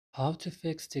How to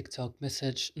fix TikTok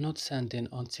message not sending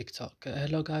on TikTok.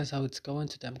 Hello guys, how it's going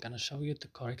today? I'm gonna show you the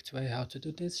correct way how to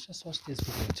do this. Just watch this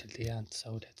video till the end.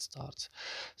 So let's start.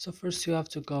 So first you have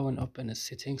to go and open the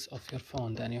settings of your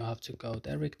phone. Then you have to go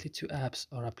directly to apps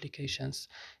or applications.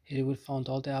 Here you will find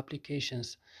all the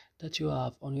applications that you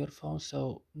have on your phone.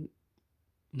 So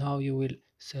now you will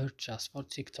search just for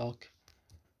TikTok.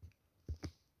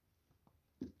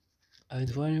 And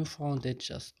when you found it,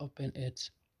 just open it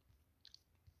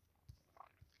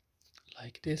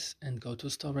like this and go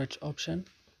to storage option.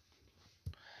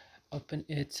 Open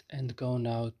it and go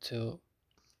now to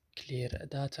clear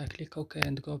data. Click OK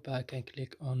and go back and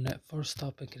click on force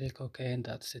stop and click OK, and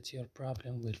that's it. Your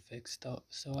problem will fix.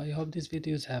 So I hope this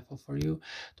video is helpful for you.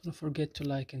 Don't forget to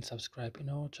like and subscribe in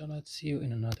our channel. See you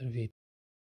in another video.